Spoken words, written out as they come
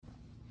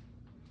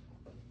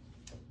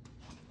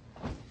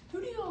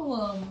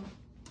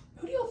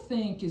who do y'all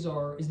think is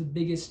the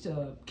biggest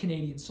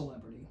Canadian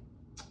celebrity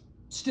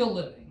still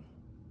living?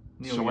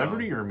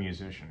 Celebrity or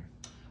musician?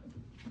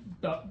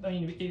 I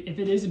mean, if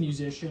it is a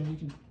musician, you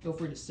can feel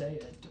free to say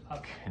it.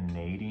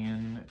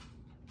 Canadian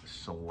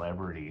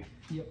celebrity.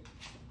 Yep.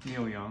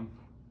 Neil Young.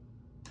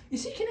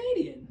 Is he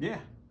Canadian? Yeah.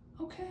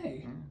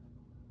 Okay.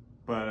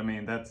 But I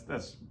mean, that's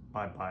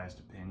my biased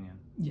opinion.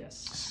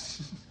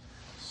 Yes.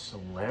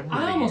 Celebrity.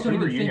 I almost don't Who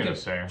even are you think gonna of.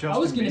 say?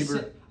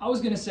 I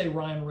was gonna say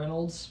Ryan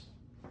Reynolds.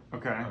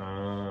 Okay.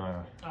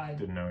 I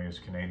didn't know he was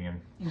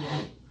Canadian.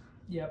 Yeah.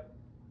 Yep.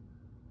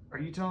 Are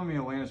you telling me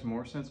Alanis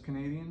Morissette's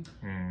Canadian?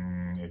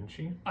 Isn't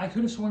she? I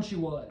could have sworn she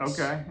was.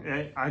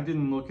 Okay. I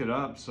didn't look it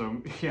up, so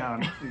yeah,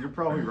 you're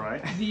probably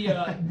right. Be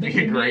a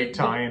great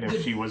tie-in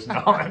if she was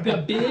not.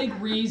 The big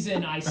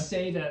reason I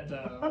say that,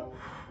 though,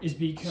 is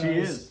because... She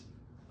is.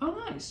 Oh,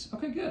 nice.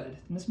 Okay, good.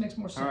 And this makes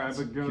more sense. All right,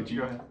 but go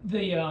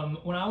ahead.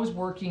 When I was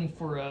working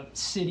for a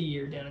city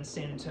here down in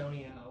San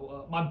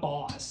Antonio, my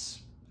boss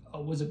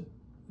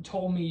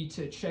told me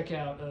to check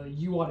out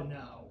You Ought to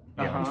Know.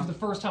 Which was the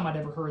first time I'd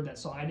ever heard that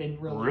song. I didn't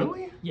really...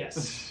 Really?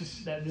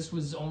 Yes. This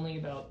was only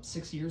about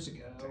 6 years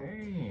ago.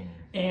 Dang.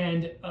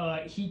 And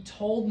he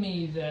told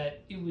me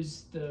that it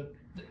was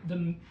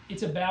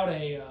it's about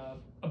a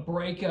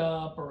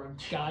breakup or a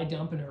guy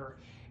dumping her.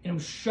 And I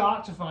was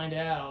shocked to find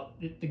out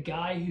that the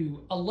guy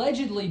who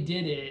allegedly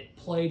did it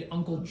played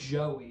Uncle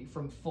Joey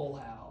from Full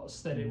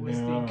House. That it was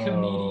the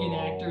comedian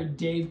actor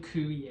Dave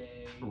Coulier.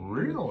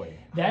 Really?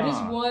 That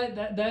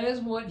is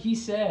what he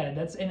said.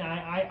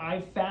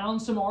 I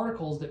found some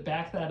articles that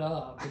back that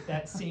up.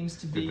 That seems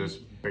to be. Did this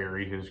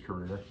bury his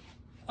career?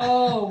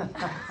 Oh,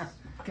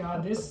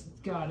 God!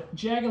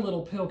 Jagged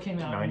Little Pill came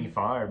out.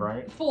 95,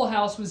 right? Full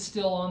House was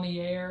still on the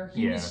air.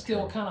 He was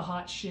still true. kind of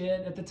hot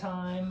shit at the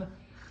time.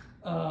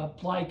 I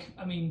think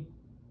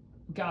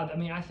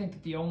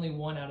that the only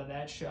one out of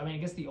that show. I mean, I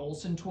guess the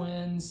Olsen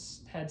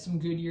twins had some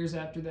good years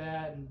after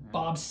that, and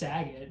Bob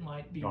Saget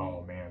might be.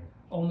 Oh man.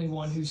 Only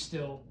one who's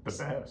still the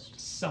best.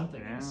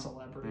 Something of a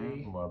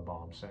celebrity. Love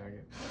Bob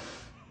Saget.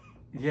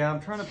 Yeah,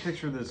 I'm trying to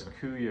picture this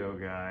Kuyo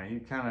guy. He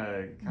kind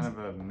of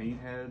a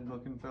meathead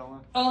looking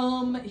fella.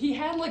 He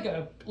had like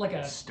a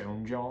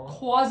stone jaw,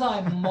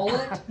 quasi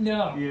mullet.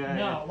 No,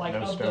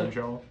 no stone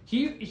jaw.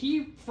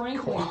 He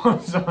frankly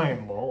quasi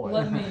mullet.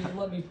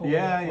 Let me pull.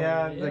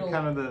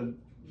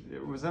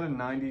 Was that a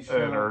 90s show?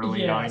 An early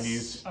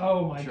 90s.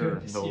 Oh my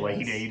goodness. The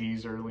late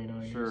 80s, early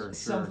 90s. Sure.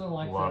 Something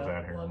like Love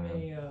that. that hair, let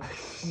me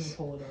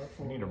pull it up.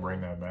 We need to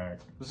bring that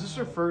back. Was this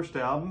her first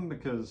album?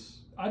 Because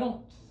I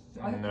think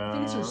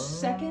it's her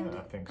second.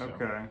 I think so.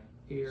 Okay.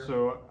 Here.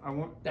 So I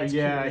want. That's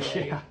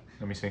yeah.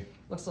 Let me see.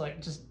 Looks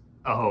like just.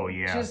 Oh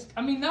yeah. Just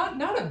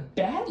not a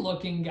bad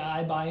looking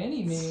guy by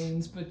any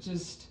means, but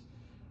just.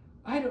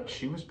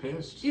 She was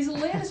pissed. Is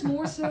Alanis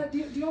Morissette? Do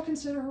y'all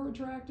consider her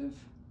attractive?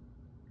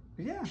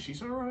 Yeah,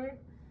 she's all right.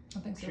 I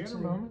think so. She had her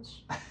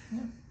moments.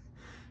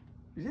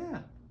 Yeah.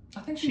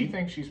 I think she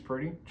thinks she's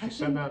pretty. She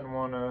said that in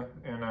one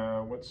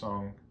what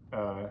song?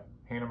 Hand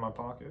in My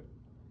Pocket.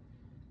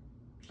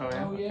 Oh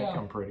yeah. Oh, yeah. I think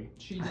I'm pretty.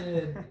 She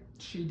did.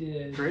 She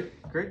did.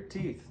 Great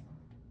teeth.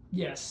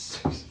 Yes.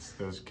 It's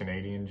those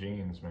Canadian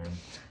genes, man.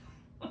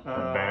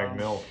 Bag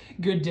milk.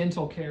 Good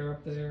dental care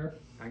up there.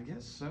 I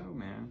guess so,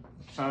 man.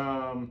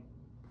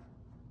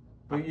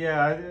 But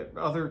yeah,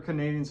 other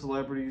Canadian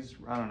celebrities,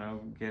 I don't know,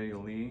 Geddy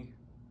Lee.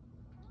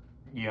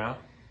 Yeah.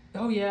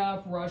 Oh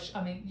yeah, Rush.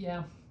 I mean,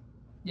 yeah.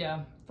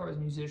 As far as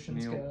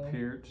musicians Neil go.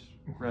 Peart,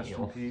 rest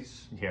in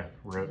peace. Yeah,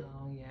 rip.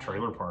 Oh, yeah.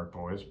 Trailer Park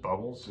Boys.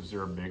 Bubbles. Is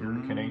there a bigger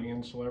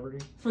Canadian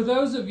celebrity? For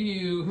those of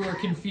you who are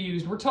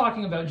confused, we're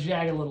talking about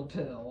Jagged Little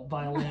Pill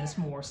by Alanis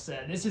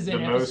Morissette. This is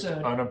an episode.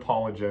 The most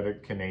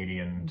unapologetic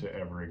Canadian to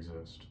ever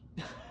exist.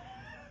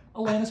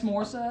 Alanis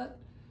Morissette?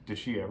 Did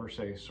she ever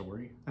say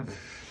sorry?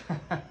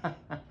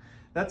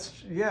 That's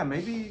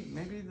maybe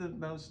the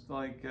most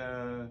like.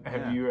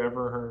 Have you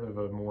ever heard of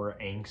a more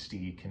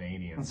angsty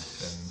Canadian than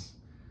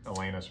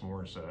Alanis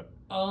Morissette?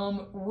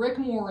 Rick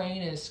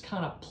Moranis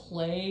kind of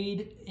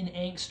played an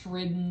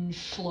angst-ridden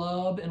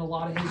schlub in a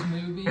lot of his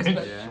movies,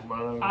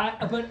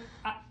 but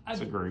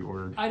That's a great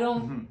word. I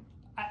don't.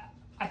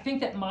 I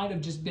think that might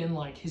have just been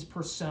like his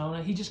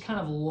persona. He just kind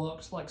of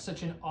looked like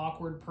such an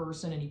awkward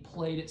person, and he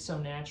played it so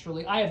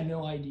naturally. I have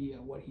no idea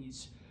what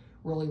he's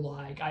really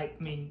like. I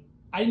mean,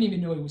 I didn't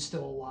even know he was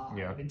still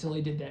alive until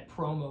he did that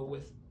promo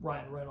with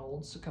Ryan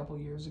Reynolds a couple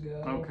years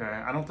ago. Okay,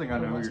 I don't think I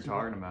know who you're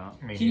talking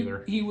about. Me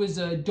neither. He was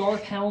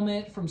Darth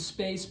Helmet from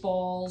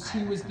Spaceballs.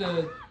 He was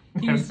the.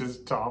 That's his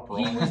top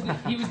role.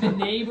 He was the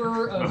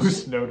neighbor of.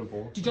 Most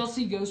notable. Did y'all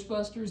see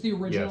Ghostbusters, the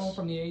original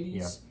from the 80s?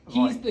 Yeah.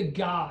 He's the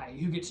guy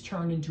who gets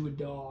turned into a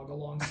dog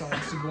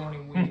alongside Sigourney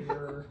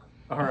Weaver.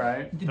 All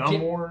right. Thumb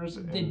Wars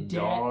and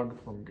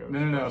Dog from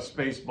Ghostbusters. No.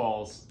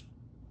 Spaceballs.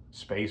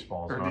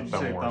 Spaceballs, or not did you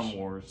Thumb say Wars. Thumb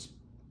Wars?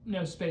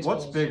 No, Spaceballs.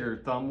 What's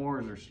bigger, Thumb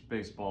Wars or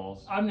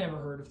Spaceballs? I've never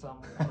heard of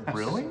Thumb Wars.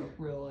 Really?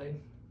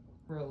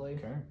 Really.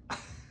 Okay.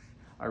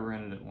 I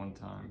rented it one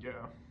time. Yeah.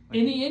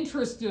 In the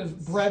interest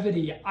of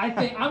brevity, I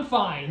think I'm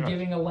fine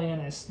giving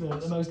Alanis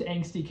the most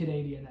angsty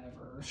Canadian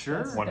ever.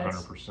 Sure.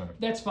 100%.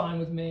 That's fine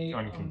with me.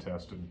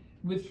 Uncontested.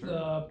 With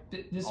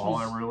this All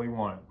was I really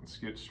want. Let's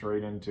get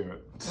straight into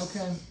it.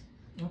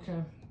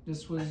 okay.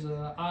 This was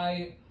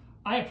I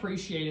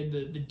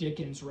appreciated the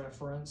Dickens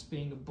reference.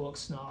 Being a book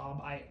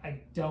snob, I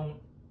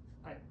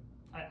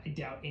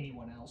doubt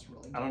anyone else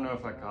really. I don't know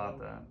if I caught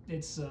that.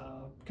 It's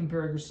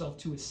comparing yourself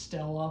to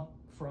Estella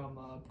from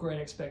Great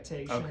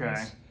Expectations. Okay.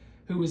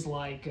 Who is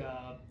like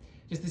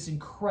just this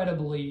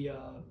incredibly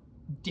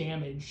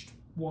damaged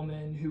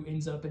woman who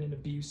ends up in an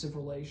abusive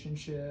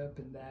relationship,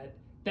 and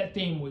that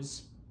theme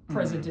was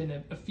present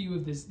in a few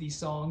of these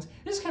songs.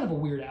 This is kind of a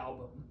weird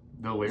album.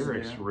 The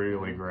lyrics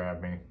really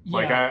grabbed me. Yeah.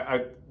 Like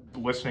I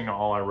listening to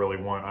All I Really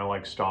Want, I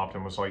like stopped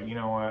and was like, you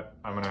know what?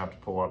 I'm gonna have to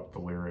pull up the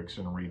lyrics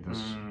and read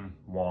this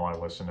while I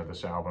listen to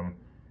this album,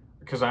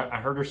 because I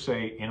heard her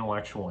say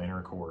intellectual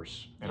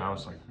intercourse, and I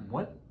was like,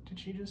 what did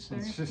she just say?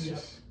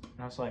 And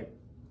I was like,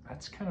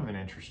 that's kind of an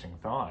interesting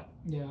thought.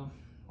 Yeah.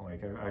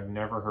 Like I've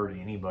never heard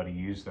anybody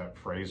use that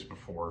phrase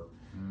before,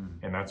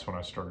 and that's when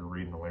I started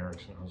reading the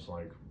lyrics, and I was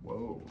like,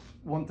 whoa,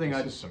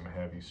 this is some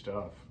heavy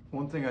stuff.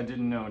 One thing I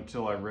didn't know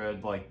until I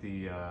read like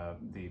the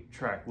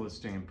track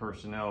listing and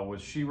personnel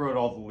was she wrote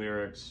all the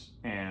lyrics,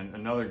 and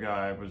another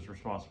guy was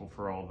responsible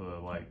for all the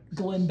like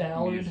Glenn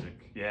Ballard.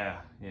 music.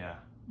 Yeah.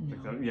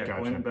 Gotcha.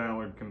 Glenn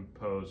Ballard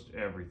composed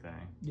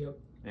everything. Yep.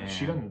 And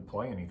She doesn't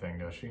play anything,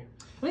 does she?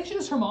 I think she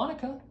does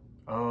harmonica.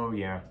 Oh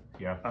yeah.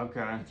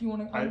 Okay. If you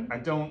want to, I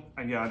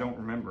don't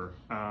remember.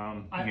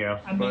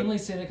 I mainly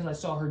say that because I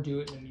saw her do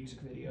it in a music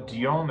video. Do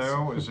y'all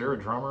know? Is there a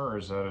drummer, or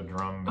is that a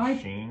drum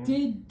machine?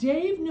 Did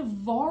Dave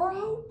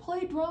Navarro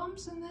play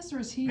drums in this, or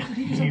did he do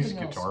something He's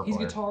else? guitar He's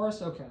player.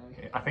 guitarist.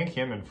 Okay. I think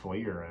him and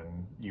Flea are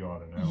in You Ought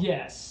to Know.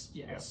 Yes,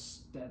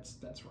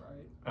 that's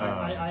right.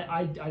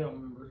 I don't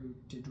remember who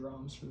did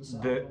drums for this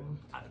album.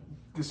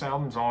 This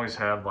album's always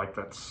had like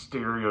that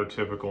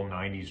stereotypical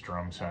 90s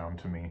drum sound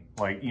to me.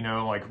 Like, you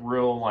know, like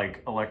real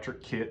like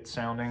electric kit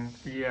sounding.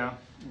 Yeah.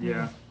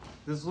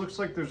 This looks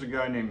like there's a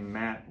guy named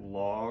Matt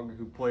Logg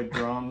who played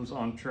drums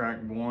on track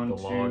 1, The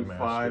 2, Log 5,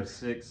 Master.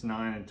 6,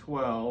 9, and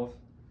 12.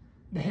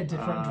 They had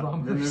different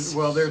drummers.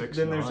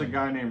 Then there's a 6'9".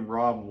 guy named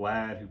Rob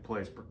Ladd who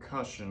plays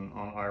percussion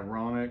on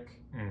Ironic,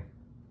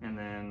 and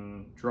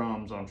then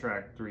drums on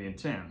track 3 and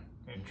 10.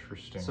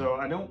 Interesting. So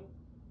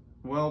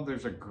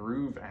there's a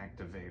groove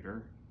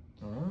activator.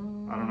 I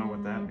don't know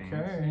what that means.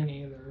 Me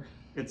neither.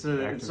 It's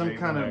some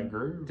kind that of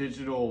groove.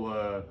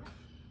 digital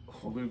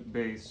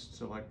loop-based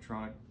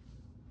electronic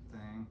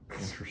thing.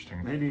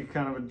 Interesting. Maybe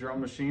kind of a drum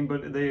machine,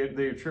 but they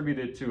attribute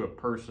it to a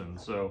person.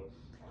 So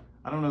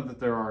I don't know that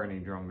there are any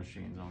drum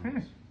machines on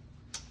this.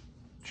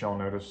 Did y'all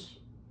notice?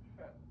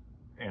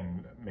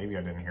 And maybe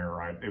I didn't hear it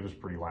right. It was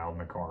pretty loud in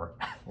the car.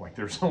 Like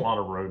there's a lot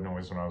of road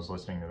noise when I was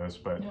listening to this,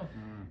 but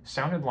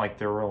sounded like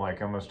there were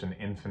like almost an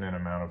infinite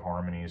amount of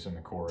harmonies in the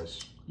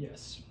chorus.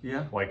 Yes.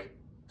 Yeah. Like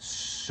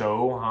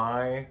so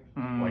high,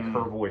 like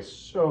her voice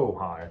so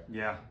high.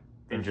 Yeah.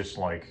 And just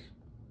like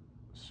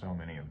so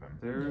many of them.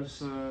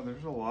 There's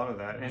a lot of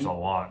that. There's a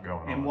lot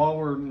going on. And while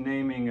we're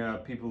naming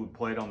people who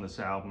played on this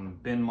album,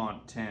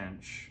 Benmont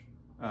Tench,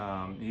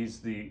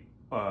 he's the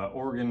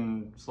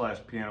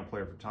organ/piano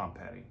player for Tom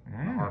Petty, the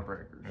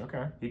Heartbreakers.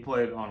 Okay. He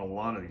played on a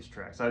lot of these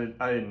tracks. I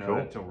didn't know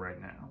that until right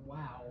now.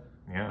 Wow.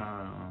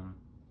 Yeah.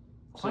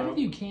 Quite a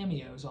few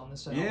cameos on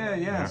this album.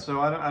 Yeah.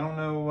 So I don't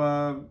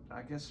know.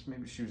 I guess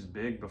maybe she was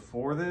big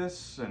before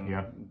this, and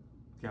got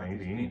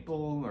these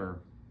people, or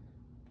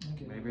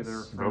maybe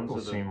they're friends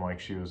vocals seem like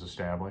she was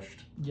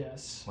established.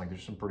 Yes. Like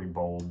there's some pretty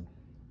bold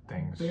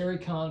things. Very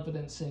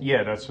confident singing.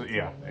 Yeah, that's what.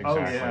 Yeah, exactly. Oh,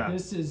 yeah.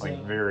 This is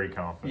like very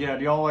confident. Yeah.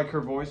 Do y'all like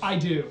her voice? I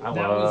do. I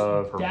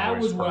love her That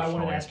voice was what I wanted to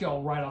personally. ask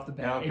y'all right off the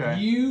bat. Okay. If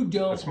you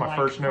don't That's my like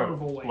first her note.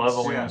 voice, Love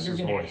Alanis' you're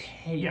gonna voice.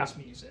 hate this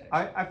music.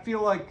 I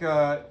feel like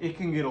it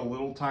can get a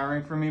little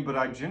tiring for me, but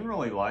I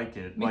generally like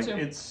it. Me too.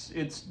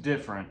 It's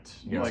different.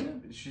 Me like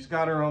she's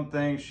got her own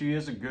thing. She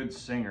is a good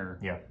singer.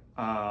 Yeah.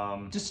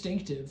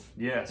 Distinctive.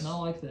 Yes. And I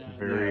like that.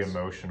 Very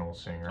emotional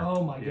singer.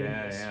 Oh my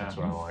goodness. Yeah. That's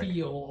what I You like.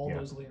 feel all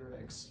those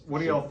lyrics. What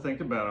do y'all think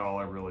about All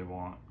I Really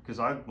Want? Because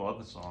I love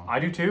the song. I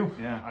do too.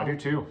 Yeah. I do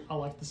too. I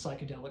like the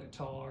psychedelic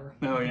guitar.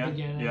 Oh, at yeah? the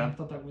beginning. Yeah. I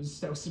thought that was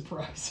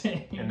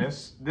surprising. And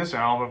this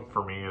album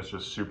for me is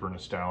just super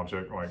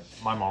nostalgic. Like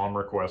my mom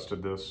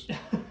requested this.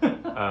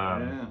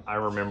 I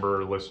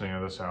remember listening to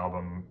this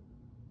album.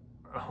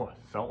 Oh, it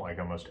felt like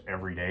almost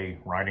every day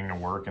riding to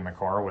work in the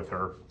car with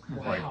her.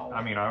 Wow. Like,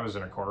 I mean, I was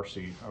in a car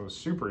seat. I was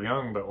super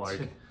young, but like,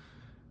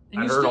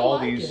 And I you heard still all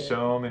like these it.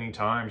 so many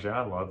times.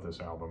 Yeah, I love this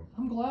album.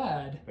 I'm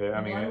glad. Yeah, I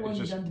I'm mean, glad it wasn't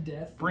just done to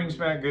death. brings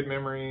back good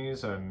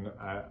memories, and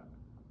I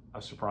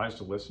was surprised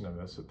to listen to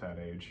this at that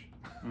age.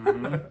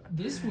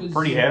 This was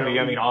Pretty heavy.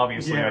 I mean,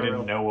 obviously, Yeah, I didn't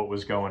really. know what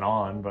was going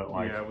on, but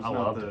like, it was I not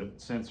loved the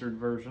it. censored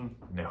version.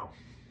 No,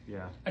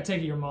 Yeah. I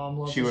take it your mom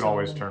loves she would this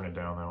always album? turn it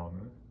down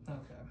though.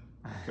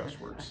 Okay. Cuss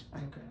words.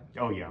 Okay.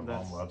 Oh yeah,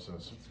 That's- mom loves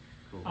this.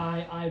 Cool.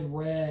 I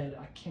read,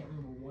 I can't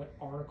remember what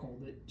article,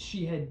 that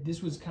she had,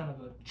 this was kind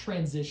of a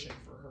transition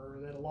for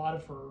her, that a lot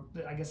of her,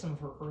 I guess some of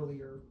her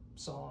earlier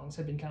songs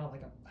had been kind of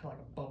like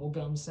a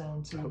bubblegum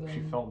sound to I hope them.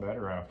 she felt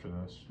better after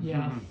this.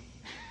 Yeah.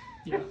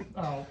 Yeah.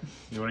 Oh.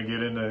 You want to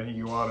get into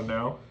You Ought to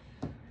Know?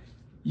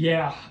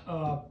 Yeah.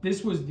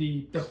 This was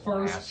the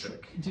first,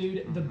 Classic.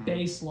 dude, the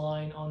bass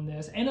line on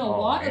this. And a Oh,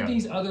 lot man. of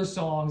these other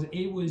songs,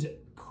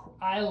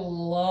 I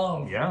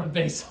love Yeah. the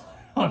bass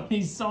line on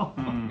these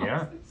songs.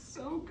 Yeah. It's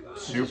so good.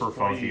 Super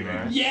funky,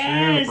 man.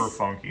 Yes! Super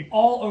funky.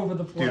 All over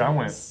the place. Dude, I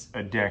went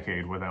a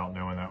decade without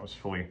knowing that was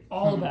Flea.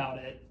 all about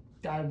it.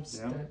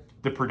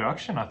 The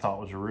production I thought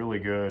was really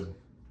good.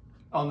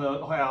 On the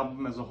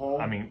album as a whole?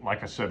 I mean,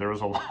 like I said, there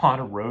was a lot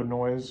of road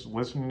noise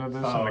listening to this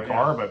in the yeah.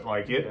 car, but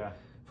like Yeah.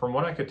 from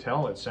what I could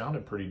tell, it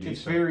sounded pretty decent.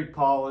 It's very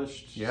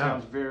polished. Yeah.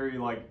 Sounds very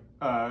like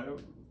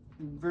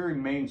very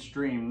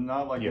mainstream,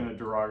 not like in Yeah. a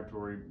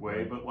derogatory way,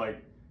 Right. but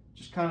like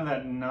just kind of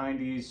that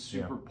 '90s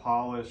super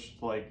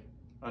polished like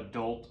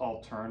adult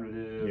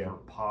alternative Yeah. or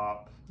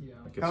pop. Yeah.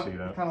 I could see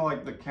that. Kind of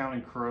like the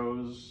Counting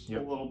Crows.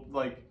 Yep. A little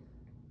like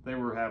they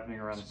were happening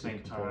around That's the a same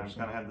good time. comparison.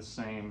 Kind of had the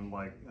same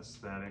like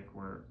aesthetic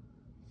where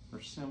they're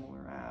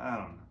similar. I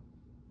don't know,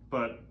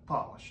 but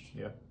polished.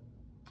 Yeah.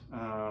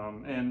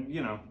 And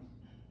you know,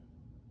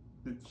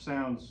 it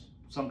sounds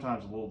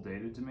sometimes a little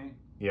dated to me.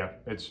 Yeah,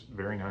 it's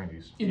very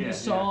 90s. In Yeah, the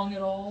song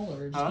at all,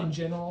 or just Huh? in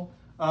general?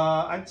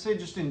 I'd say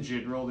just in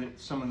general,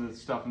 some of the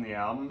stuff in the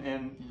album,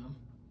 and Yeah.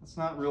 it's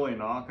not really a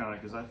knock on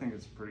it because I think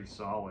it's pretty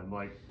solid.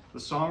 Like the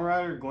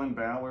songwriter Glenn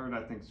Ballard,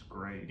 I think is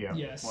great. Yeah.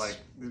 Yes. Like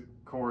the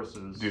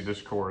choruses. Dude,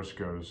 this chorus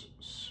goes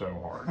so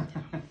hard.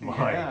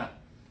 Yeah.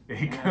 It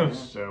Yeah, goes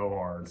yeah. so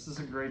hard. This is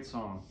a great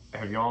song.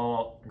 Have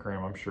y'all,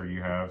 Graham, I'm sure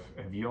you have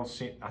y'all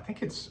seen, I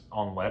think it's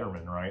on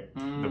Letterman, right?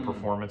 The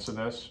performance of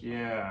this.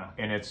 Yeah.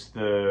 And it's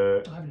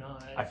I have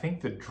not. I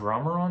think the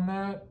drummer on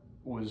that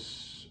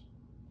was,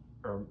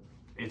 or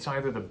it's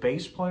either the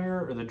bass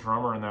player or the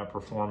drummer in that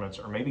performance,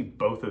 or maybe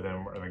both of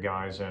them are the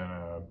guys in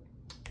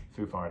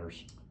Foo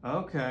Fighters.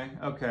 Okay.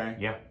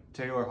 Yeah.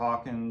 Taylor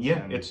Hawkins.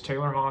 Yeah, and it's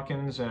Taylor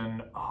Hawkins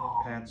and,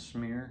 Pat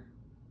Smear,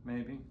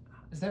 maybe.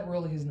 Is that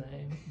really his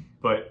name?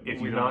 but if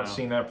We you've don't not know.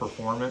 seen that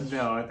performance,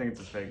 No, I think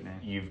it's a fake name.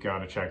 you've got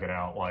to check it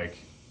out. Like,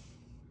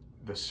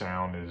 the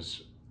sound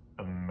is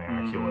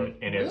immaculate,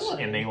 and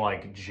Really? and they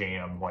like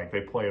jam, like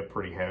they play it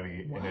pretty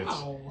heavy, and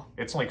Wow.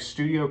 it's like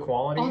studio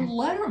quality. On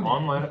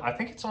Letterman. I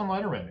think it's on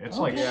Letterman. It's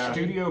Okay. like Yeah.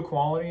 studio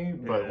quality,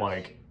 but is.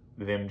 like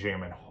them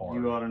jamming hard.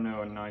 You ought to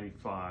know in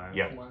 '95.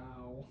 Yeah. Wow.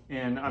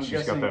 And I'm She's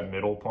guessing got that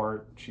middle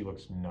part. She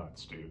looks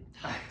nuts, dude.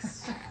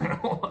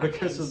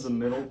 because of the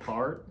middle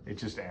part. It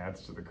just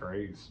adds to the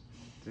craze.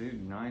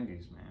 Dude,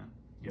 '90s, man.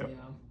 Yep. Yeah.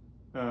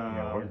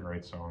 Yeah, what a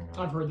great song.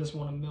 though. I've heard this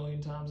one a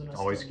million times, and I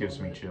Always still gives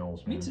love me it.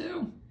 chills, man. Me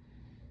too.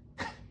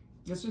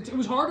 It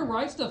was hard to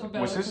write stuff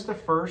about Was it. this the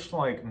first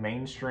like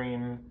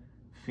mainstream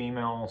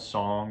female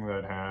song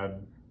that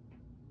had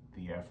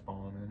the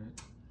F-bomb in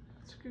it?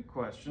 That's a good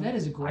question. That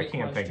is a I great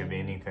can't think of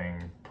question.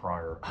 anything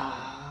prior.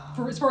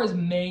 For as far as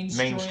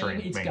mainstream,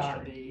 Mainstream, it's got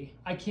to mainstream. be.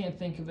 I can't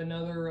think of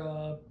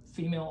another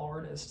female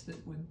artist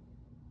that would have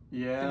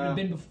Yeah,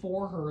 been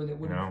before her that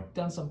would No. have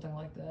done something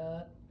like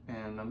that.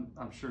 and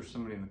I'm sure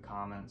somebody in the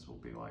comments will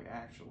be like,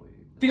 actually.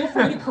 Feel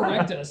free to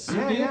correct us.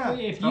 Yeah, Feel yeah.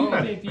 free, if you,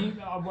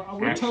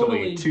 we're Actually,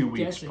 totally 2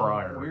 weeks guessing.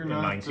 prior We're in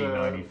not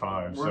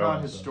 1995. We're so not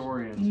it's-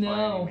 historians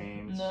No, by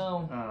any means.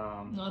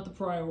 no. Not the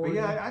priority. But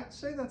yeah, I'd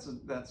say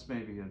that's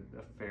maybe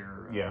a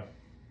fair. Yeah,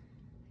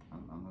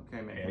 I'm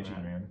okay making edgy,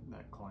 man.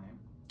 that claim.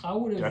 I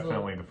would have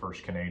Definitely the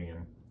first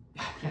Canadian.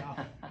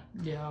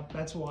 Yeah,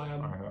 that's why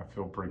I'm. I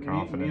feel pretty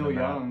confident Neil in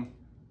that. Young.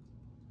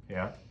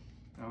 Yeah,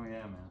 Oh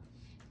yeah, man.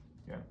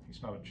 yeah.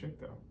 He's not a chick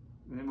though.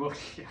 Well,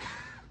 yeah.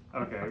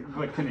 Okay,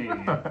 but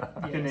Canadian.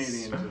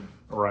 Canadians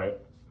Right.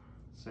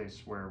 say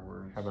swear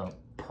words. How about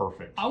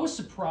perfect? I was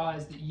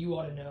surprised that You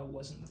Ought to Know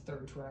wasn't the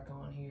third track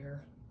on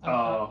here.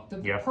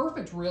 The Yeah.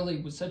 Perfect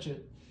really was such a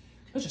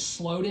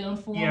slowdown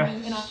for Yeah,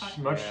 me, and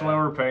much Yeah.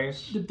 slower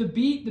pace. the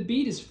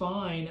beat is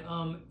fine.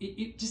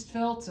 It just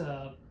felt.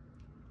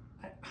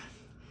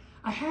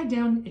 I had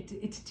down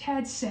it's a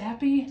tad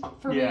sappy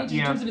for Yeah. me in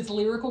Yeah. terms of its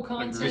lyrical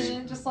content.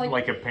 Agreed. Just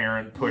like a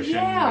parent pushing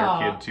Yeah.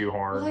 their kid too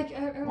hard. Like,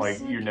 I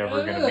was Like, you're never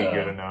gonna be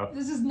good "Ugh, enough."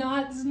 This is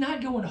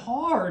not going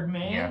hard,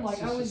 man. Yeah.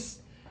 Like I was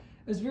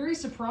very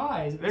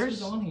surprised that this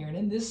was on here and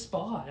in this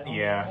spot. on the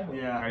Yeah, album.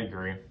 Yeah. I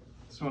agree.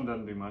 This one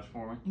doesn't do much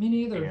for me. Me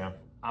neither. Yeah,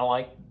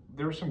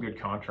 there was some good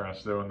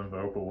contrast though in the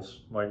vocals,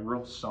 like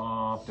real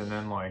soft, and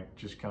then like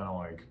just kind of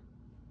like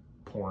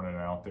pouring it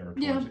out there.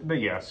 Yeah.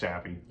 But yeah,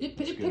 sappy. It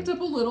It's picked good. up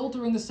a little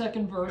during the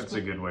second verse. That's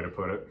a good way to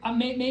put it.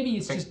 Maybe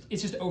it's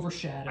just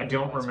overshadowed. I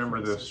don't by its remember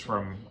this criticism.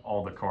 from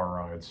all the car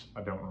rides.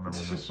 I don't remember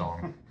this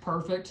song.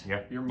 Perfect.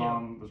 Yeah. Your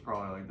mom was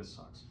probably like, "This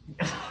sucks."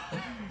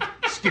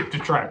 Skip to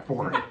track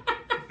 4.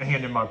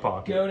 Hand in my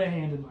pocket. Go to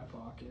Hand in My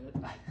Pocket.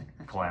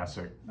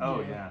 Classic. Oh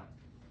Yeah. yeah.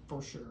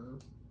 For sure.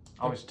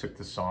 I always took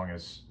the song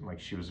as like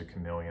she was a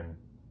chameleon.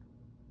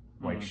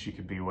 Like Mhm. she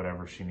could be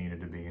whatever she needed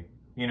to be.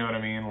 You know what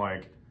I mean?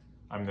 Like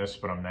I'm this,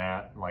 but I'm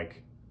that.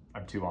 Like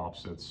I'm two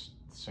opposites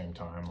the same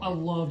time. I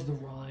loved the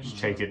rhyme. Just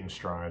take it in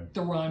stride.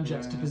 The rhyme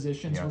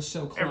juxtapositions were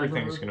so clever.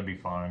 Everything's going to be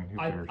fine. Who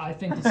cares? I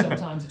think that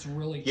sometimes it's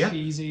really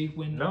cheesy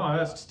when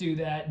artists do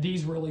that.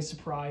 These really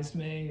surprised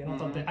me,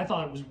 and I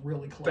thought it was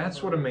really clever.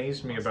 That's what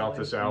amazed me about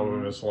this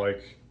album is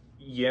like,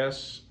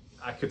 yes,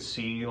 I could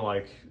see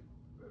like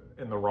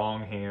in the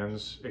wrong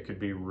hands it could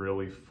be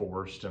really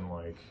forced and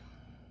like,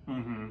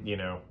 you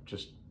know,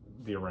 just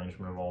the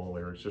arrangement of all the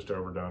lyrics just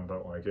overdone,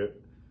 but like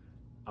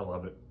I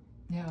love it.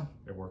 Yeah.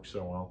 It works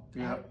so well.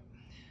 Yeah.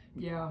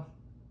 Yeah.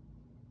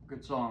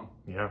 Good song.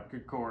 Yeah.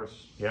 Good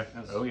chorus. Yeah.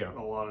 Oh yeah.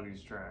 A lot of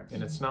these tracks.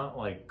 And it's not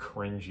like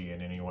cringy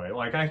in any way.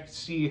 Like I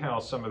see how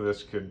some of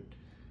this could,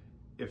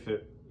 if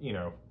it, you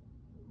know,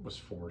 was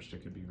forced,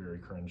 it could be very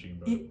cringy.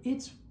 But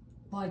it's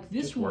like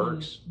this one.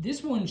 Works.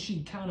 This one,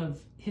 she kind of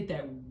hit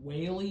that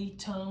waily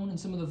tone in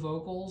some of the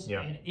vocals,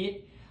 and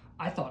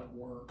I thought it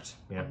worked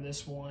on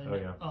this one. Oh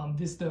yeah.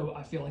 This though,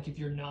 I feel like if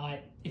you're not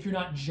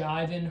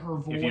jiving her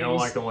voice, if you don't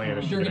like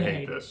Alanis, you're gonna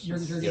hate this. You're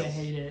gonna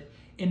hate it.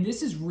 And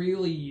this is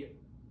really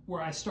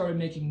where I started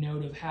making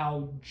note of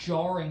how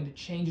jarring the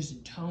changes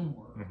in tone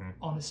were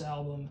on this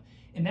album,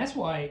 and that's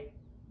why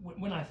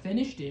when I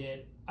finished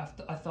it, I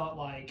thought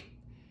like,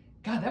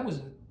 God,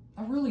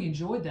 I really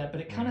enjoyed that,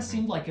 but it kind of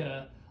seemed like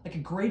a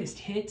greatest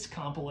hits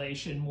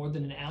compilation more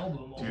than an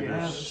album. Dude,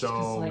 there's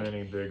so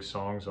many big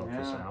songs off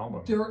this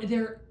album.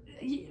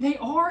 They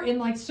are, and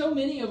like so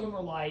many of them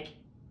are like,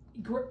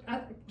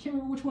 I can't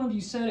remember which one of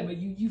you said it, but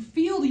you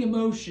feel the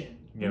emotion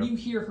when you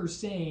hear her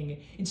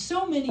sing. And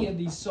so many of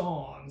these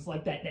songs,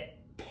 like that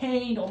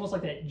pained, almost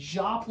like that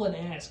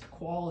Joplin-esque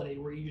quality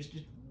where you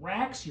just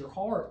racks your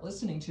heart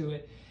listening to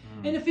it.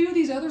 And a few of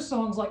these other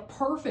songs, like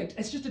Perfect,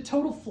 it's just a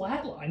total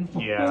flatline for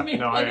me.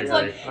 No, like, I it's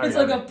agree. It's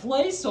like a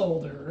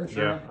placeholder.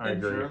 Yeah, I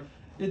agree.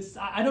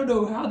 I don't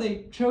know how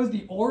they chose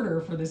the order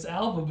for this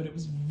album, but it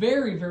was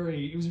very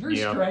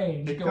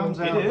strange. It comes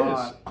out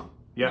hot.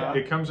 Yeah,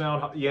 it comes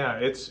out. Yeah,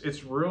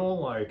 it's real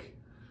like.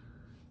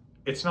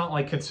 It's not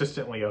like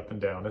consistently up and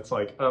down. It's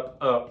like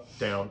up,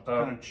 down,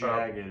 up, kind of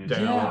jagged.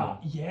 down. Yeah.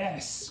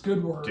 Yes.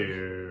 Good word.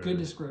 Dude. Good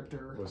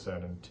descriptor. Was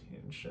that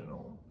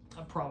intentional?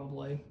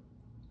 probably.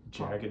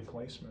 Jagged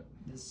placement.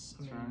 This,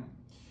 That's right.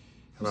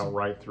 How about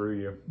Right Through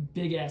You?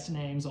 Big ass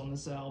names on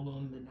this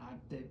album, and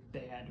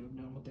they had to have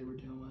known what they were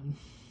doing.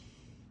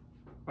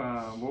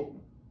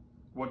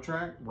 What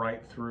track?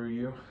 Right Through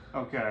You.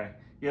 Okay.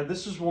 Yeah,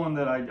 this is one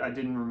that I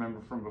didn't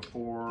remember from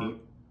before. I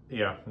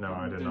didn't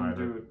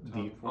either.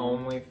 The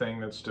only thing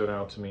that stood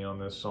out to me on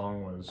this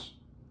song was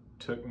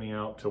Took Me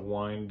Out to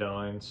Wine,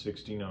 Dine,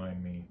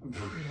 69 Me.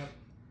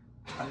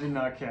 I did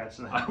not catch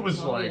that. I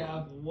was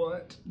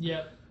what?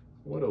 Yep.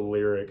 What a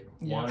lyric.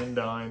 Wine,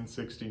 Dine,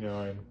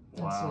 69.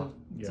 Wow.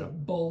 It's a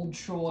bold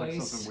choice. It's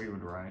like something we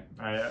would write.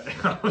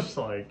 I was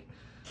like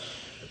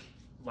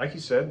you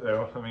said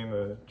though, I mean,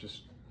 the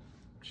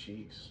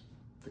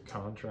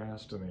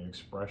contrast and the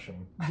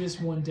expression. This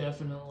one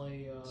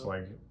definitely. It's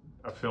like,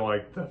 I feel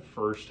like the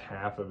first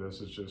half of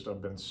this is just,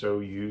 I've been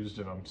so used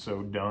and I'm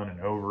so done and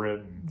over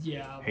it and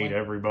hate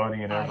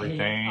everybody and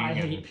everything. I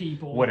hate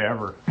people.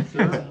 Whatever.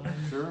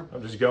 Sure.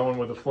 I'm just going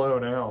with the flow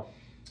now.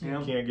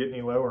 Yeah. Can't get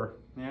any lower.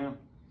 Yeah.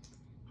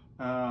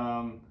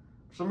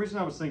 For some reason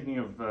I was thinking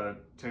of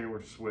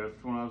Taylor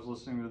Swift when I was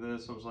listening to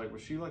this. I was like,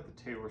 was she like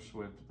the Taylor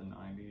Swift of the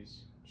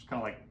 90s? Just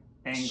kind of like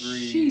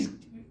angry.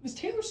 Does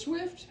Taylor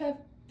Swift have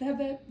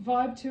that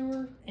vibe to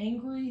her?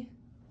 Angry?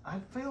 I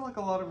feel like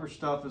a lot of her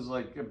stuff is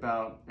like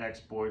about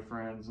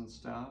ex-boyfriends and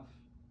stuff,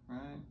 right?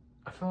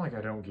 I feel like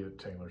I don't get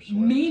Taylor Swift.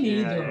 Me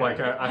neither. Like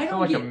I feel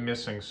like I'm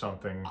missing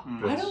something.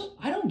 I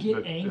don't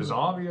get angry. It's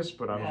obvious,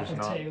 but I'm just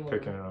not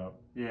picking it up.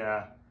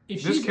 Yeah.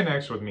 This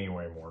connects with me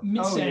way more.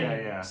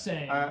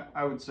 Same.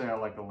 I would say I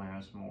like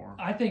Alanis more.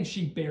 I think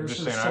she bears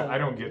her saying, soul. I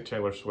don't get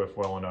Taylor Swift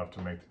well enough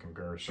to make the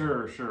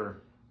comparison.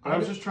 Sure. But I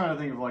was just trying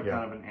to think of like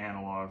kind of an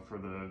analog for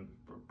the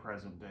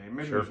present day.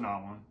 Maybe there's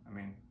not one. I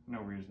mean,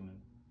 no reason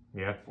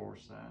to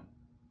force that.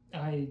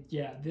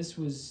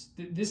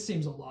 This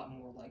seems a lot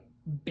more like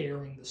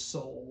bearing the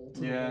soul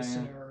to the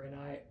listener, and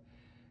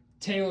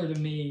Taylor to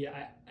me,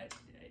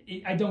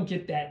 I don't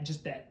get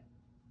that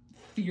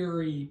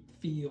fury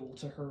feel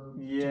to her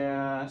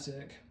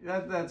music.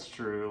 That's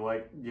true.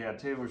 Like,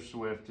 Taylor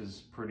Swift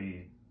is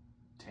pretty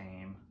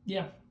tame.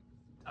 Yeah.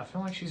 I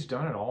feel like she's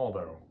done it all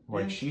though.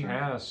 Like she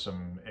has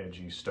some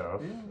edgy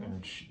stuff,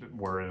 and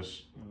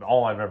whereas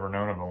all I've ever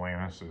known of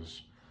Alanis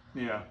is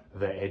the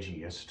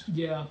edgiest.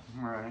 Yeah.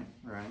 Right.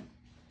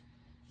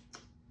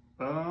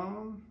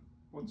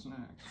 What's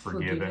next?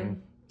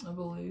 Forgiven, I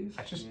believe.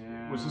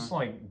 Was this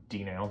like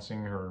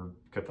denouncing her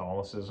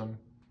Catholicism?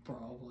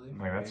 Probably.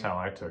 Like that's how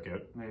I took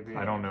it. Maybe.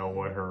 I don't know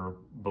what her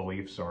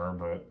beliefs are,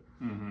 but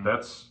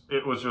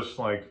it was just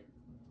like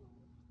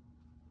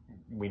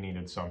we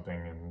needed something,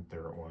 and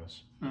there it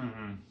was.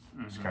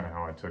 It's kind of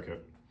how I took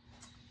it.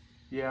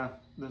 Yeah,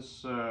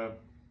 this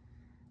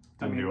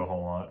didn't do a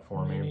whole lot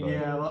for me.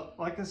 But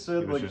like I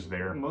said, it was just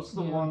there. Most of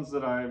the ones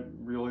that I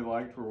really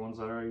liked were ones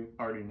that I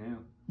already knew.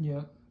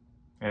 Yeah.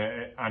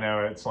 And I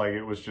know it's like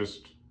it was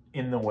just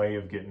in the way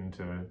of getting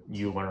to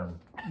You Learn.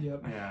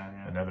 Yep.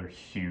 Yeah. Another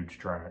huge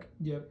track.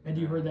 Yep. Had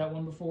you heard that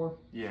one before?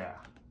 Yeah.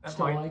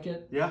 Still like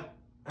it? Yeah.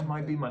 That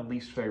might be my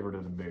least favorite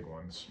of the big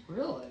ones.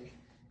 Really?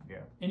 Yeah.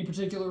 Any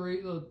particular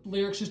the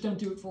lyrics just don't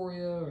do it for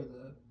you, or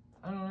the?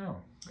 I don't know.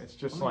 It's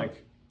just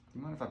like.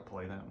 You mind if I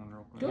play that one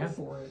real quick? Go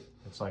for it.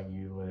 It's like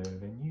you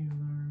live and you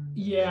learn.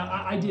 Yeah,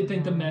 I did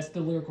think the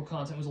lyrical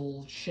content was a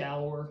little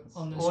shallower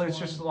on this one. Well, it's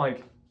just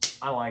like,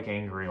 I like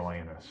Angry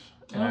Alanis.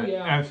 And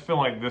yeah. I feel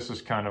like this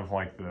is kind of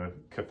like the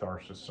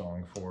catharsis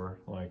song for,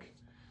 like,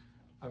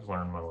 I've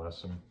learned my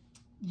lesson.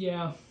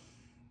 Yeah.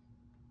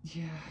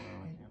 Yeah.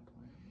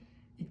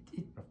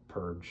 I've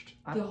purged.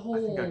 I think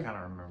I kind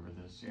of remember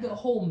this. Yeah. The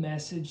whole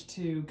message,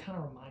 too, kind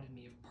of reminded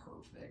me of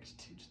Perfect,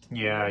 too. Just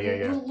Yeah.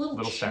 Little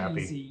cheesy.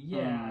 Sappy.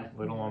 Yeah.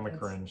 Little on the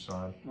cringe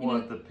side.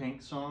 What, the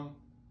Pink song?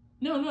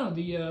 No,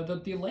 the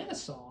Alanis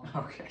song.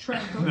 Okay.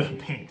 The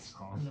Pink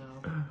song.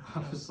 No.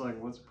 I was like,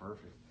 what's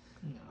Perfect?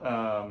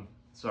 No.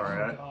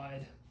 Sorry. Oh,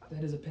 God.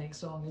 That is a Pink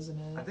song, isn't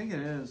it? I think it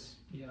is.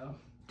 Yeah.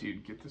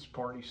 Dude, Get This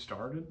Party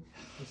Started?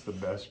 It's the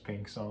best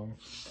Pink song.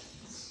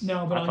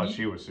 No, but I thought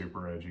she was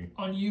super edgy.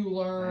 On You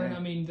Learn, I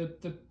mean,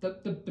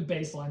 the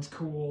bass line's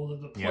cool,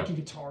 the plucky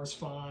guitar's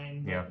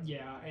fine. Yeah.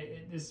 Yeah,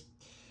 this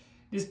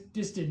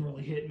didn't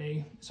really hit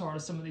me as hard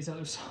as some of these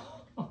other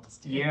songs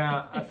did.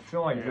 Yeah, I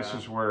feel like this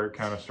is where it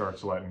kind of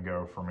starts letting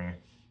go for me.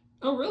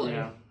 Oh, really?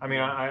 Yeah. I mean,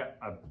 I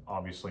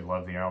obviously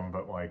love the album,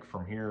 but like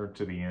from here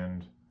to the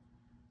end,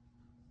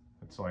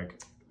 it's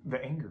like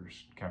the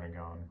anger's kind of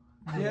gone.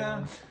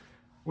 Yeah.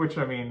 Which,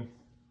 I mean...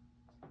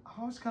 I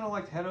always kind of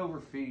liked Head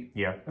Over Feet.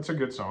 Yeah, it's a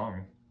good song.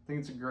 I think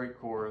it's a great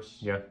chorus.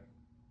 Yeah.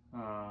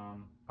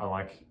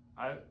 I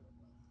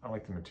I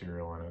like the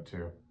material in it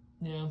too.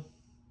 Yeah.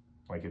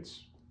 Like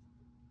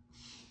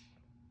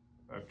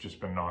I've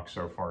just been knocked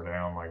so far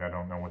down, like I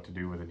don't know what to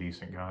do with a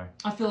decent guy.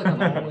 I feel like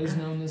I've always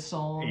known this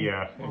song.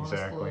 Yeah, honestly.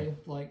 exactly.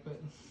 Like,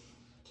 but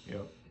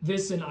Yep.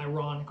 this and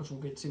Ironic, which we'll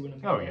get to in a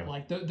minute. Oh, yeah.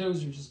 Like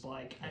those are just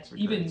like It's a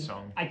even great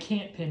song. I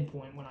can't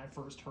pinpoint when I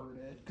first heard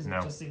it because No.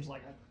 it just seems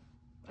like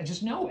I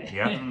just know it.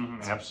 Yeah,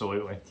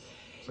 absolutely.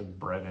 It's like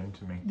bred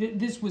into me.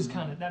 This was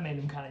that made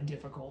them kind of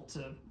difficult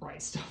to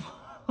write stuff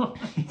on.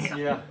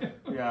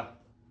 yeah.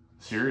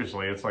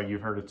 Seriously, it's like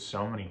you've heard it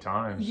so many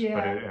times, Yeah.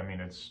 but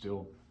it's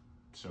still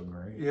so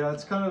great. Yeah,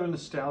 it's kind of a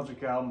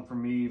nostalgic album for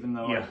me, even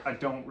though Yeah. I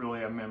don't really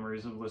have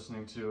memories of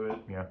listening to it.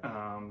 Yeah.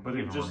 But I it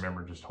even just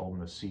remember just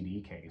holding the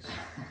CD case.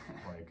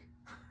 Like.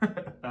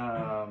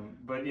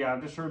 But yeah,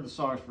 I've just heard the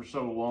songs for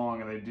so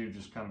long, and they do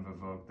just kind of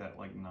evoke that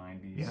like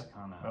 90s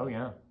kind of. Oh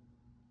yeah.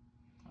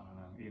 I don't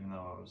know, even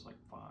though I was like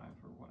 5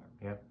 or whatever.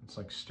 Yeah, it's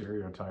like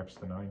stereotypes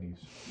the 90s.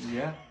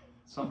 Yeah,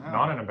 somehow.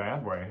 Not in a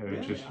bad way.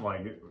 It's Yeah. just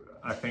like,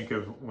 I think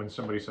of when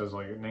somebody says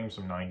like, name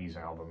some 90s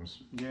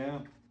albums. Yeah.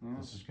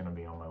 This is going to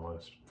be on my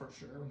list. For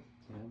sure.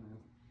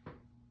 Yeah.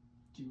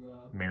 Do you,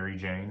 Mary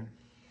Jane.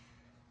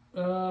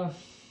 I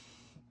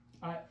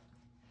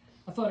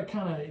thought it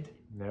kind of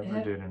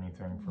Never did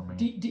anything for me.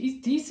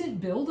 Decent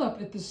build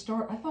up at the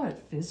start. I thought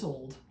it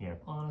fizzled. Yeah.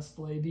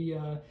 Honestly,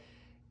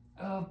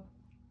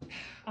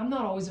 I'm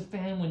not always a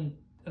fan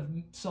of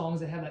songs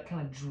that have that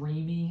kind of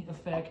dreamy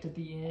effect at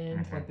the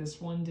end, like this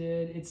one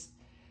did. This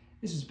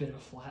was a bit of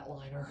a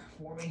flatliner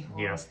for me,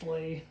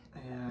 honestly.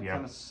 Yeah,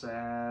 kind of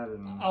sad.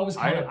 And I was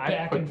kind of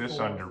back and forth. I put this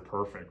under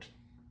Perfect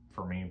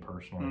for me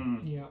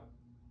personally.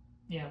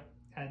 Yeah.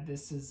 And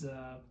this is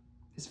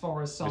as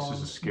far as songs. This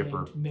is a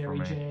skipper named Mary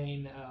for me.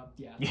 Jane.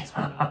 This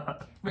one,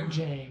 Rick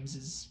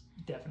James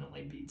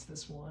definitely beats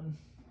this one.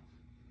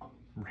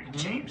 Rick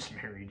James,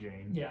 Mary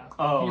Jane. Yeah.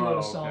 Oh, he wrote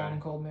a song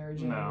called Mary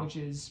Jane, No. which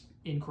is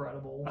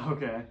incredible.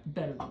 Okay.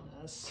 Better than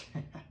this.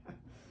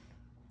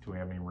 Do we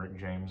have any Rick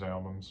James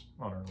albums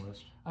on our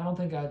list? I don't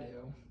think I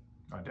do.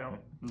 I don't.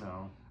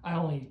 No.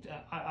 I've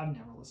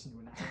never listened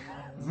to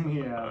anything.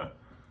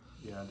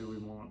 Yeah. Do we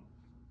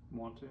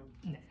want to?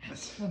 Nah, I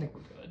think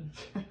we're good.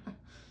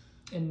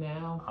 And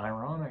now,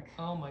 Ironic.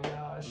 oh my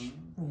gosh,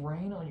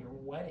 Rain on Your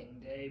Wedding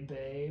Day,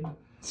 babe.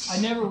 I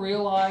never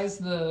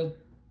realized the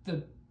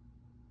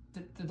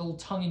little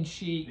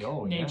tongue-in-cheek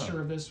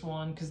nature of this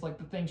one, because like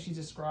the things she's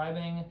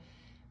describing,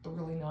 they're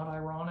really not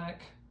ironic.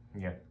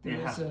 Yeah.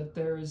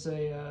 There is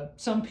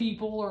some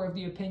people are of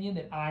the opinion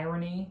that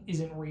irony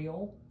isn't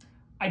real.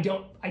 I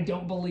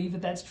don't believe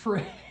that that's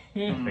true.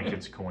 I think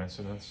it's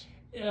coincidence.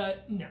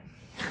 No.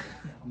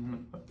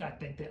 I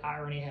think that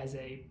irony has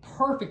a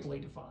perfectly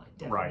defined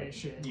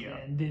definition, Right. Yeah.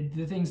 and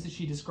the things that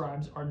she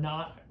describes are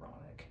not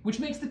ironic, which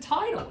makes the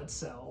title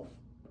itself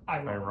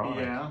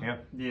ironic.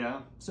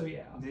 Yeah. So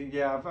yeah.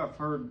 Yeah, I've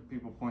heard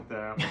people point that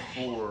out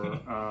before.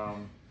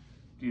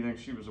 Do you think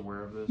she was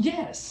aware of this?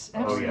 Yes,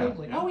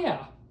 absolutely. Oh,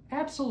 yeah.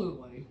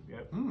 Absolutely.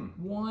 Yep.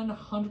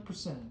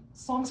 100%.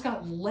 Song's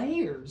got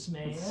layers,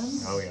 man.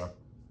 Oh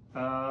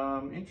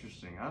yeah.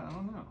 Interesting. I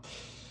don't know.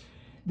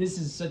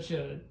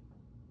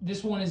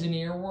 This one is an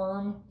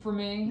earworm for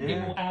me. Yeah.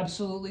 It will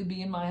absolutely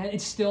be in my head.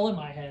 It's still in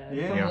my head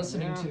from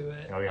listening to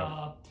it. Oh,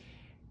 yeah.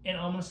 And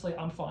honestly,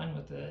 I'm fine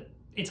with it.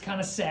 It's kind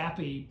of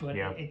sappy, but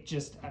it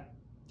just...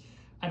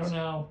 I don't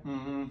know.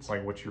 Mm-hmm. It's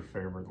like, what's your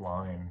favorite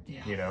line?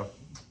 Yeah. You know,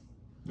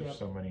 there's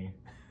so many.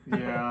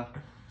 Yeah.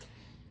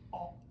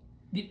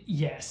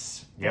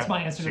 Yes. That's Yeah,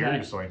 my answer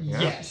seriously, to that.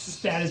 yeah. Yes.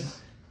 That is.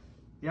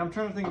 Yeah, I'm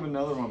trying to think of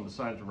another one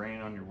besides Rain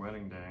on Your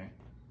Wedding Day.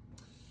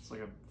 It's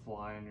like a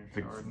fly in your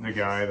chardonnay. The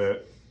guy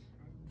that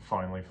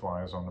finally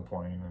flies on the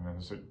plane and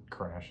as it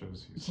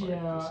crashes, he's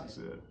like, this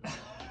is it.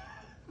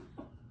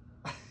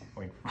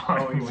 Like,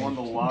 Oh, he won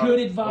the lotto. Good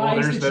advice. Well,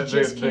 there's that you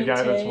just the can't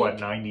guy that's, take. what,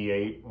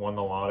 98, won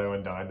the lotto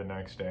and died the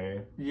next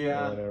day?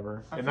 Yeah. Or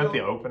whatever. I Isn't feel- that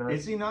the opener?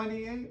 Is he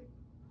 98?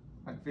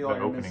 I feel The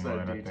like I missed opening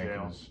that line,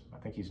 detail. I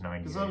think he's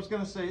 98. Because I was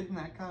going to say, isn't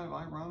that kind of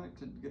ironic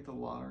to get the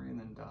lottery and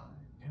then die?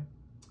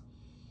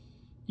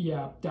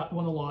 Yeah,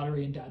 won the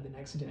lottery and died the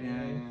next day.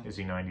 Yeah. Is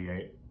he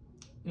 98?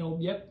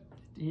 Yep,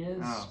 he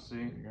is. Oh, see?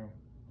 There you go.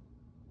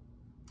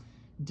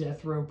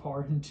 Death row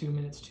pardon 2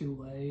 minutes too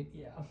late.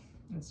 Yeah,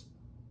 it's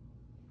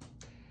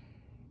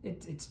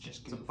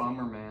just It's a goofy.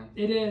 bummer, man.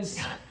 It is.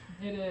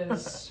 It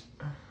is.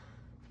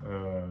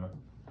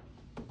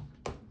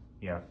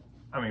 Yeah.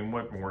 I mean,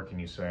 what more can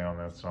you say on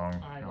that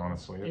song?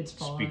 Honestly, it it's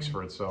fine. speaks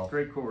for itself.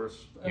 Great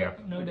chorus. Yeah.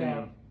 No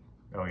doubt.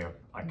 Oh yeah,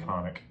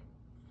 iconic.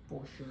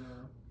 For sure.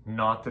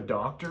 Not the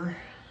Doctor.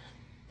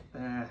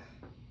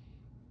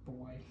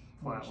 Boy.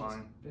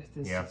 Flatline.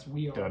 Yeah,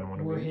 doesn't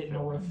wanna We're be a hitting a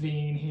villain.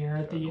 ravine here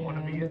at the Doesn't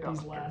wanna be end a with these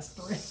doctor. last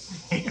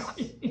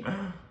three.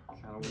 Kind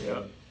of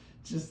weird.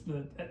 Just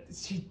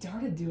she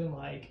started doing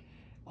like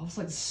almost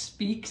like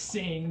speak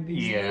sing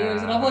these Yeah,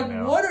 years, and I'm like, I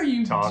know. what are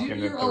you Talking doing?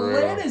 it You're through.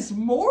 Alanis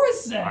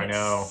Morissette. I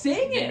know.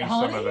 Sing Give it, me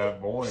honey. some of that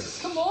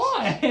voice. Come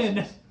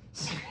on.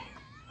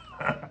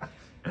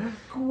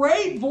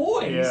 Great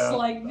voice. Yeah,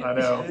 like I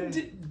know.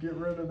 d- Get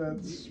rid of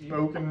that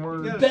spoken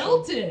word. Yeah,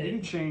 Belted. You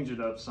can change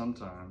it up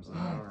sometimes, though,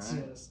 right?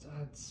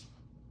 it's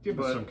Give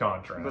us some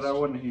contrast. But I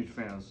wasn't a huge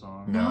fan of the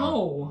song.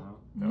 no.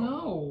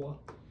 No.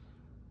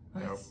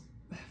 That's-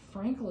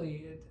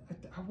 Frankly,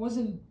 I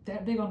wasn't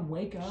that big on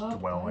Wake Up.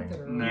 dwelling.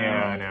 either. No.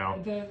 Yeah, I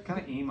know.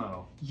 Kind of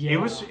emo. Yeah. It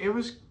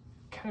was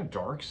kind of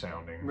dark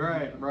sounding.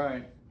 Right.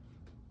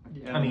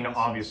 Yeah. I mean,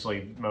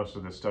 obviously most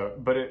of the stuff,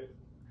 but it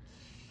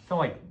felt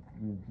like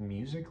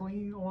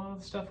musically a lot of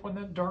the stuff wasn't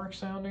that dark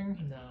sounding.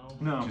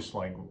 No. Just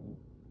like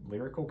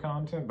lyrical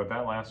content, but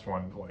that last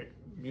one, like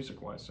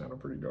music wise, sounded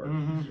pretty dark.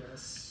 Mm-hmm.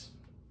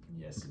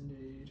 Yes,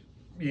 indeed.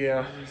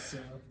 Yeah. It was,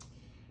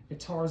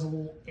 guitar's a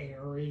little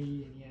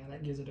airy, and yeah,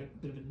 that gives it a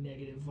bit of a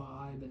negative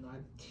vibe. And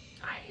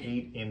I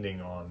hate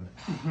ending on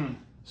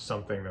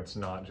something that's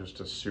not just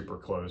a super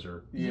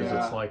closer. Because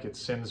Yeah. it's like it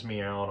sends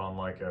me out on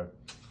like a,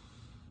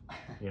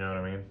 you know what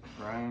I mean?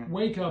 Right.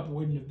 Wake Up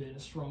wouldn't have been a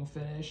strong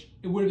finish.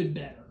 It would have been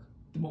better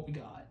than what we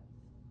got.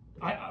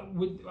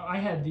 I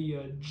had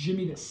the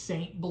Jimmy the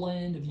Saint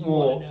blend of You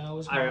Want to Know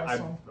as my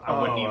song.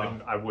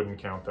 I wouldn't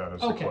count that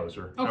as a Okay.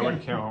 closer. Okay. I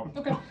would count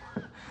Okay,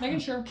 making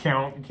sure.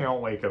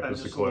 count Wake Up I as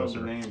a just love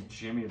closer. the name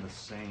Jimmy the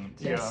Saint.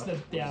 That's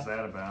Yeah. What's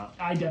that about?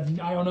 I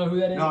don't know who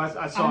that is. No,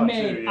 I saw it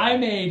too, yeah. I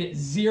made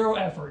zero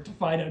effort to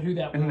find out who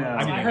that was. No. I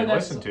didn't heard even that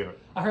listen so- to it.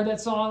 I heard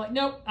that song. Like,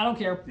 nope, I don't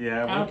care. I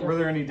Yeah. don't care. Were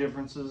there any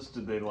differences?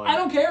 Did they like? I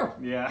don't care.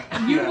 Yeah.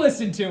 You yeah.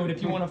 listen to it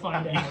if you want to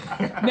find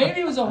out.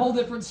 Maybe it was a whole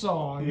different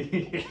song.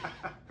 Yeah.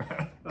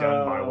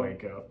 Done by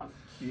Wake Up.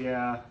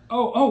 Yeah.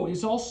 Oh,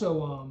 it's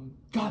also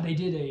God. They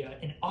did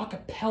an a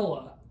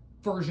cappella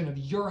version of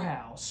Your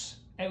House.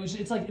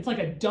 It's like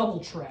a double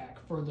track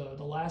for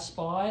the last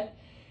spot.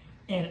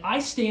 And I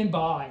stand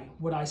by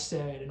what I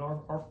said in our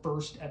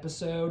first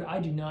episode. I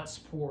do not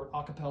support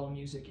a cappella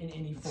music in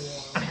any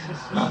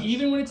form,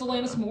 even when it's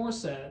Alanis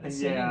Morissette that's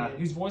singing Yeah. it,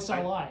 whose voice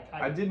I like.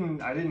 I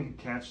didn't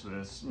catch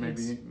this.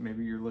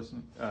 Maybe you're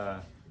listening.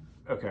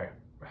 Okay,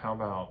 how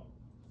about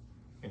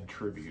in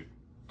tribute,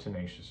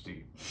 Tenacious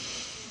D?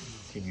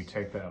 Can you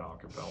take that a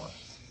cappella?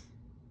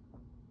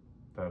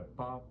 That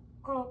bop.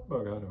 Oh,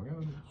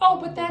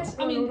 but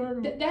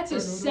that's a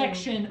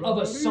section of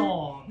a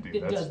song. Dude,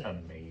 It that's doesn't.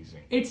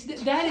 amazing.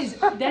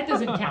 That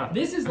doesn't count.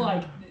 This is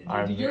like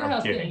the Your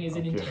House kidding, thing is an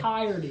I'm kidding.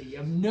 entirety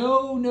of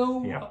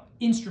no Yeah.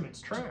 instruments,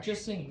 Trash.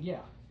 just singing. Yeah,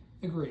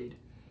 agreed.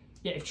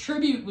 Yeah, if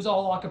tribute was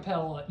all a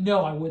cappella,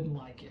 no, I wouldn't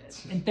like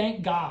it. And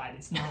thank God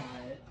it's not.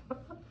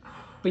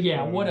 But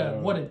yeah, what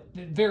a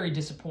very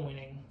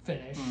disappointing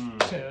finish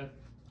to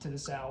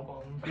this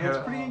album. Yeah,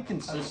 it's pretty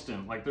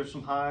inconsistent. Like there's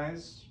some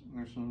highs, and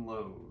there's some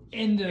lows.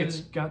 And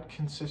It's got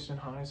consistent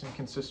highs and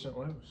consistent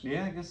lows.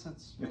 Yeah, I guess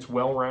that's. It's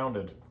well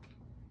rounded.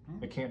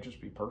 It can't just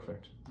be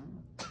perfect.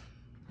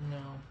 no,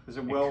 Is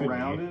it could well be.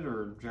 rounded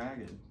or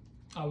jagged?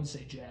 I would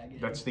say Jagged.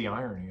 That's the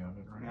irony of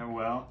it, right? Yeah,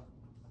 well.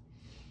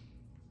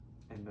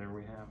 And there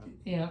we have it.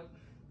 Yeah.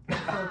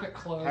 Perfect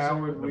closer. How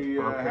would we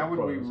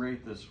close.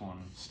 rate this one?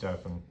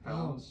 Stefan, Oh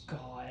fellas?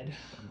 God.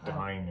 I'm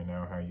dying to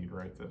know how you'd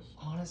rate this.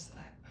 Honestly,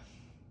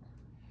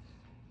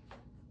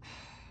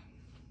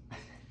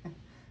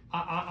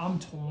 I'm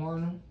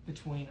torn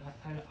between.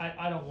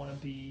 I don't want to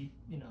be,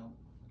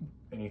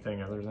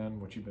 Anything other than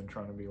what you've been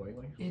trying to be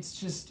lately? It's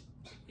just,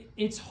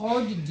 it's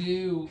hard to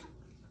do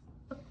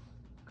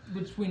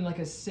between like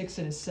a 6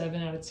 and a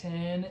 7 out of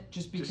 10,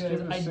 just because Just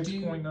give it a I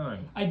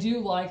 6.9. do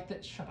like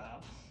that. Shut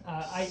up.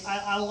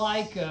 I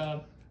like.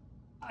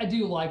 I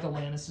do like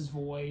Alanis'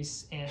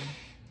 voice, and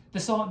the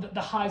song,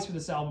 the highs for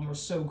this album are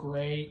so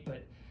great.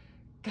 But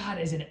God,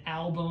 as an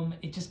album,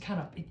 it just kind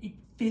of it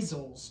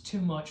fizzles too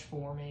much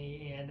for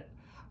me, and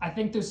I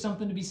think there's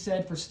something to be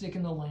said for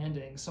sticking the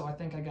landing. So I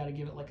think I got to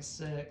give it like a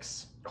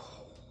 6.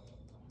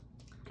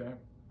 Okay.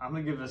 I'm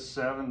gonna give it a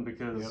 7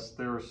 because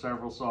there are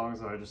several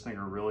songs that I just think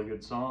are really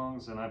good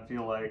songs, and I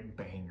feel like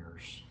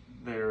Bangers.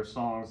 they're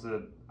songs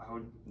that I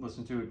would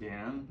listen to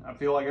again. I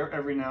feel like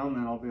every now and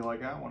then I'll be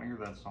like, I want to hear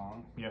that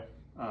song. Yeah.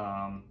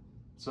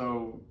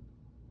 So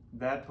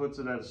that puts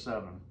it at a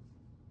 7.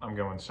 I'm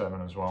going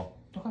 7 as well.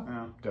 Okay.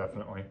 Yeah.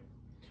 Definitely.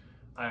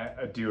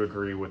 I do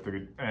agree with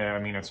the. I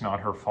mean, it's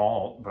not her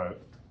fault,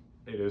 but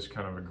it is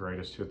kind of a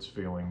greatest hits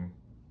feeling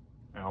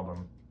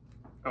album.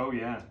 Oh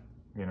yeah.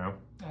 You know.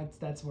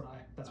 That's what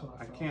I felt.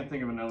 I can't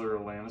think of another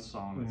Alanis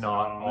song that's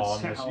Not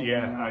on this album.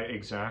 Yeah,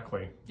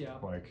 exactly. Yeah.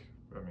 Like,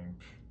 I mean,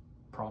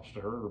 props to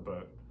her,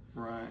 but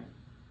Right.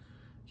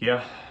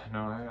 yeah,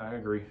 no, I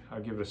agree. I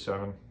give it a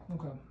 7,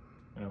 Okay.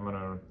 and I'm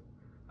gonna.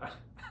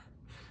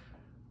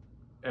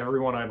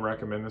 Everyone I'd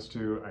recommend this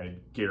to, I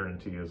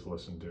guarantee has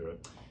listened to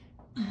it.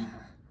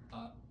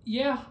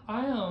 Yeah,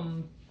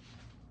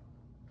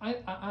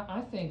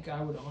 I think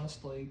I would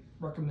honestly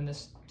recommend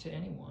this to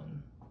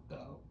anyone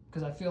though,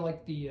 because I feel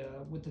like the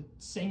with the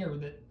singer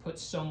that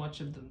puts so much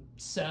of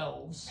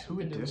themselves. Who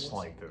would into the voice.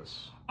 dislike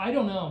this? I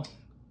don't know.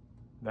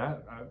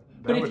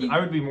 I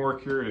would be more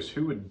curious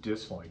who would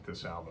dislike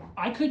this album.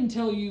 I couldn't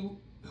tell you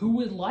who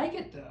would like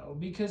it though,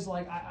 because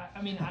like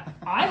I mean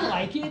I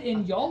like it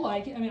and y'all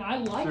like it. I mean I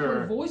like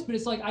her voice, but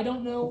it's like I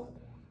don't know.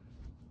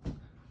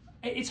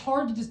 It's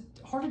hard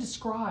to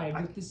describe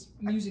what this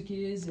music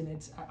is, and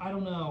it's I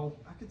don't know.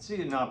 I could see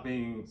it not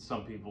being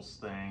some people's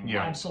thing.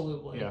 Yeah.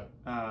 Absolutely. Yeah.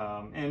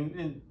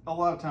 And a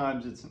lot of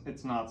times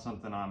it's not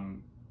something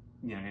I'm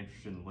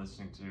interested in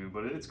listening to,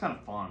 but it's kind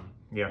of fun.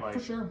 Yeah. Like, For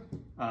sure.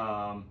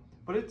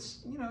 But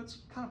it's it's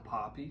kind of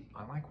poppy.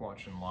 I like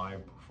watching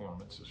live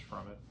performances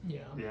from it.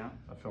 Yeah. Yeah.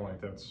 I feel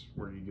like that's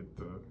where you get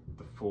the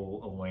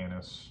full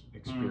Alanis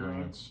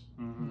experience.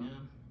 Mm-hmm.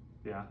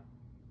 Yeah. Yeah.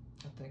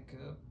 I think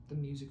the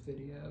music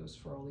videos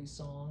for all these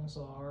songs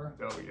are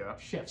Oh yeah.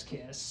 Chef's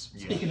Kiss.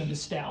 Yeah. Speaking of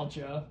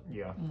nostalgia,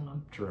 Yeah.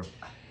 True.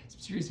 some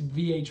serious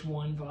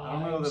VH1 vibes. I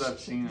don't know that I've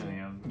seen any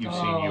of them. You've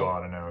seen. You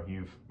ought to know.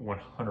 You've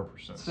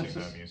 100% seen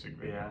that music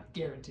video. Yeah.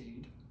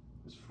 Guaranteed.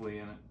 There's Flea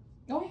in it.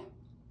 Oh yeah.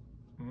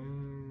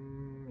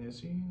 Is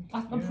he?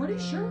 I'm pretty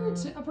sure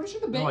it's. I'm pretty sure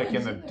the band. Like in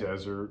is the there.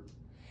 desert.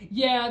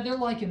 Yeah, they're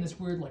like in this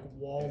weird like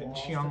wall. Isn't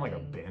she on like a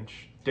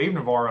bench? Dave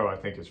Navarro, I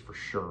think, is for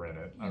sure in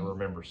it. I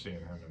remember seeing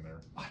him in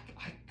there. I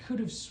could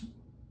have.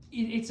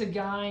 It's a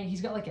guy.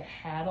 He's got like a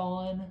hat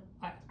on.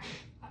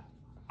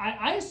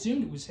 I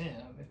assumed it was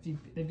him.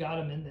 If they've got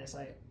him in this,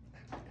 I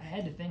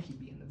had to think he'd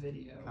be in the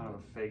video. Kind of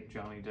a fake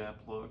Johnny Depp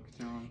look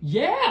to him.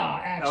 Yeah,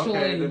 actually.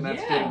 Okay, then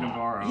that's yeah. Dave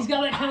Navarro. He's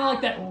got that kind of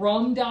like that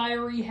Rum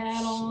Diary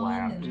hat on.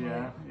 Slapped. and,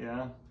 like,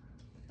 Yeah.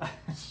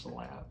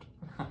 Slapped.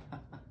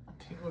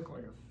 He look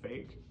like a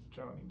fake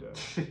Johnny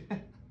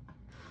Depp.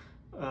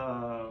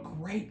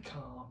 Great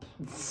comp.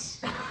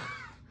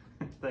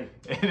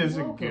 It is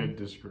You're a welcome. good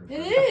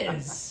description. It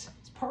is.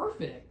 It's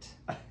perfect.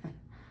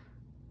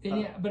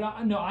 And yeah, but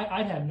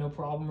I'd have no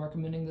problem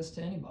recommending this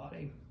to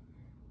anybody.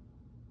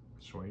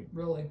 Sweet.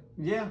 Really.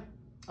 Yeah.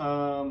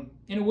 And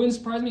it wouldn't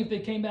surprise me if they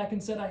came back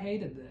and said I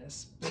hated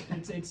this.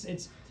 But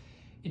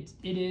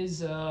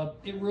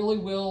it really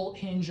will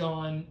hinge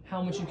on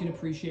how much you can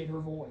appreciate her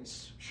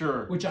voice.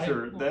 Sure.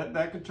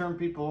 That could turn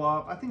people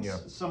off. I think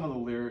some of the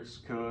lyrics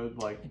could,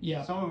 like,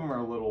 some of them are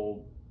a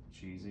little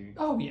cheesy.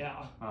 Oh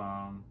yeah.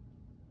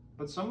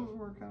 But some of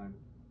them are kind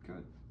of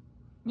good.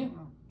 Yeah,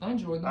 I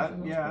enjoyed them. For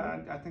the most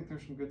part. I think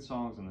there's some good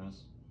songs in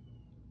this.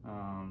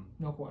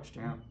 No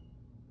question. Yeah.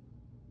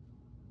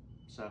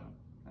 7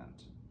 out of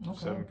 10.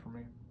 Okay. 7 for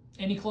me.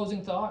 Any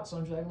closing thoughts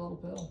on Jagged Little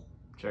Pill?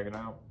 Check it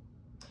out.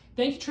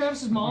 Thank you,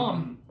 Travis's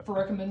mom, for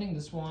recommending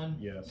this one.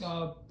 Yes.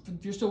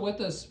 If you're still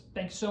with us,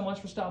 thank you so much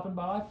for stopping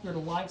by. Feel free to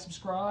like,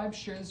 subscribe,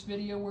 share this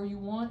video where you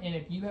want, and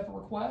if you have a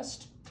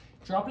request,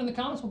 drop it in the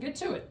comments. We'll get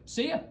to it.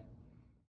 See ya.